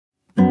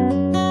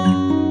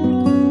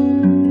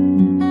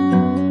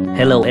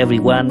Hello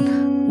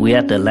everyone, we are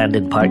at the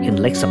landing park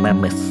in Lake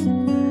Sammamish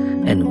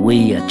and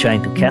we are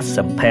trying to catch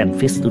some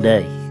panfish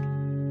today.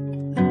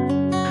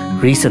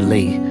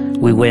 Recently,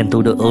 we went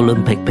to the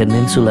Olympic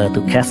Peninsula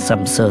to catch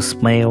some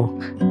smelt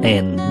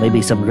and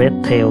maybe some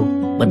redtail,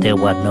 but there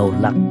was no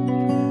luck.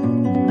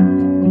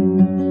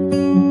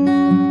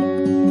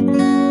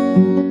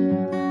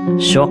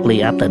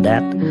 Shortly after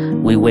that,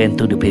 we went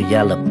to the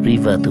Puyallup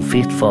River to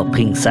fish for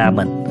pink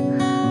salmon,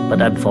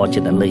 but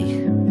unfortunately,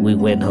 we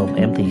went home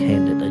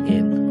empty-handed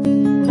again.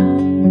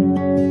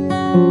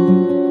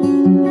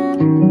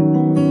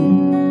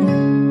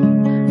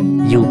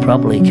 You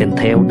probably can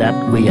tell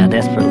that we are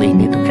desperately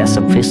need to catch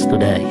some fish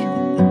today.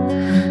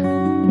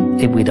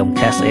 If we don't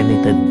catch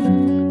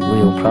anything,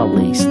 we'll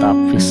probably stop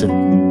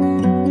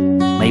fishing.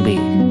 Maybe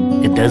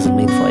it doesn't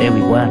mean for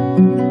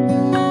everyone.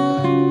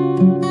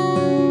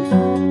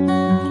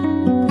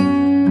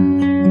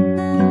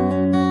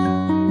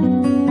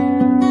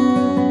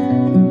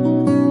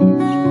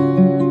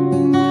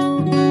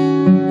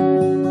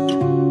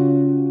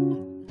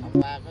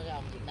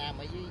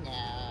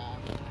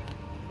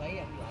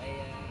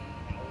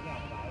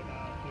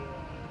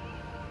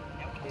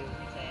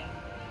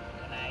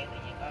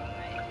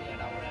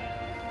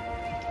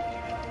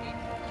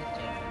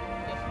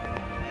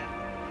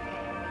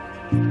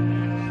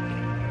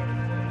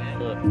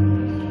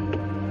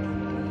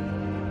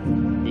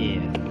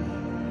 Yeah.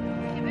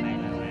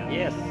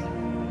 Yes.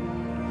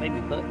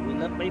 Baby bird, we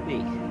love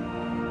baby.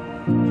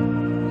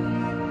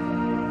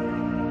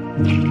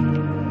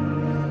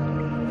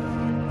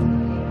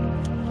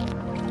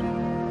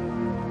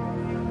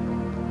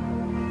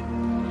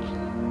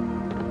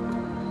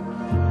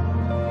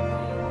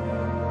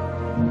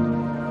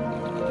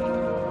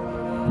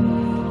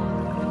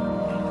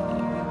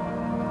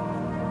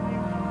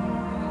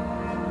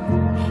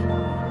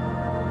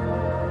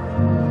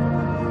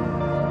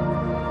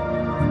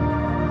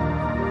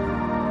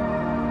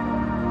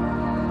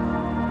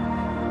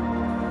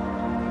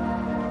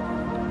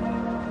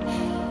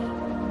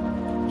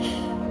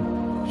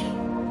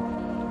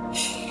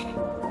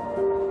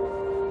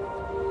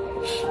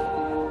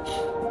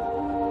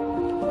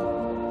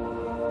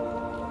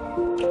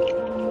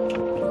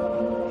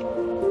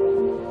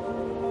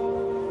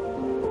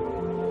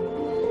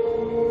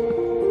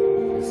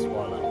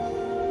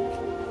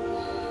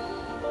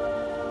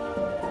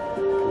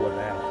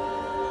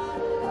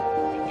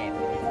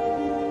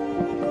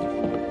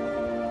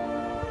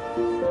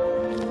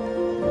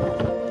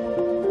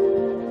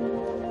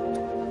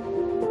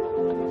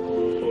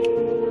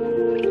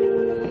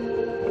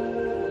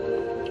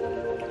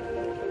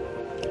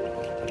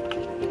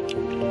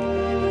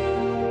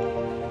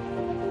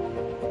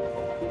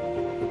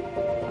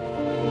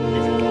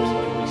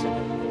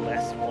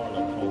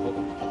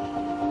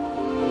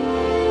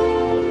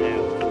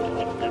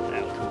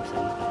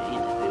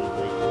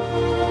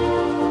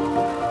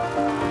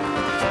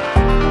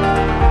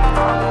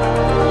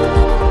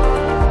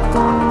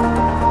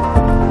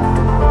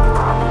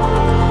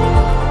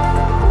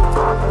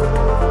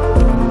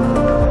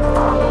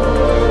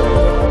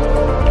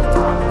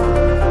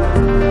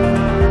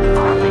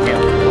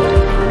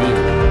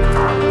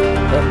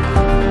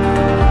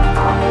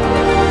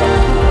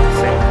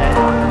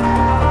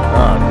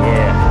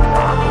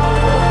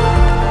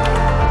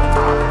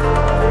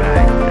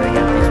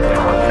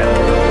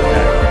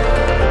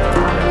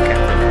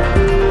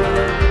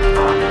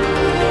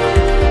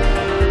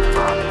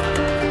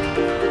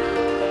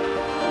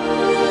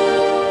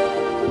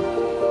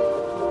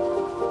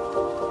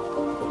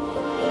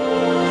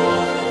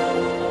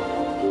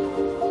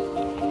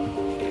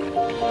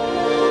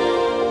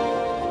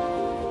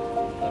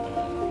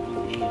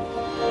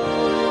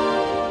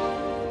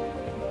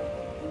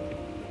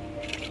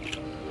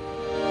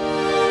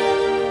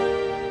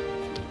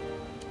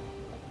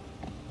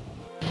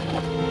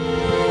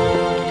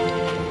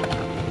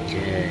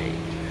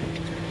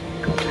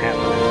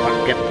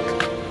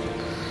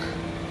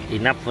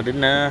 Enough for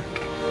dinner.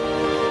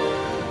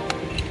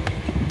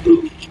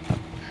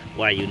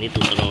 Why you need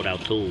to throw down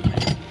too?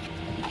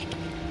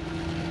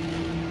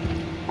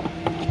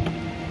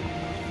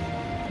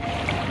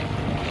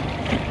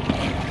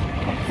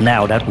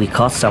 Now that we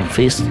caught some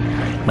fish,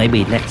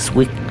 maybe next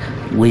week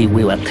we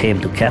will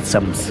attempt to catch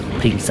some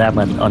pink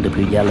salmon on the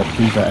Puyallup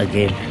River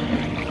again.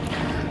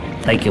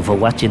 Thank you for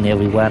watching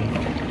everyone.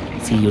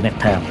 See you next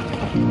time.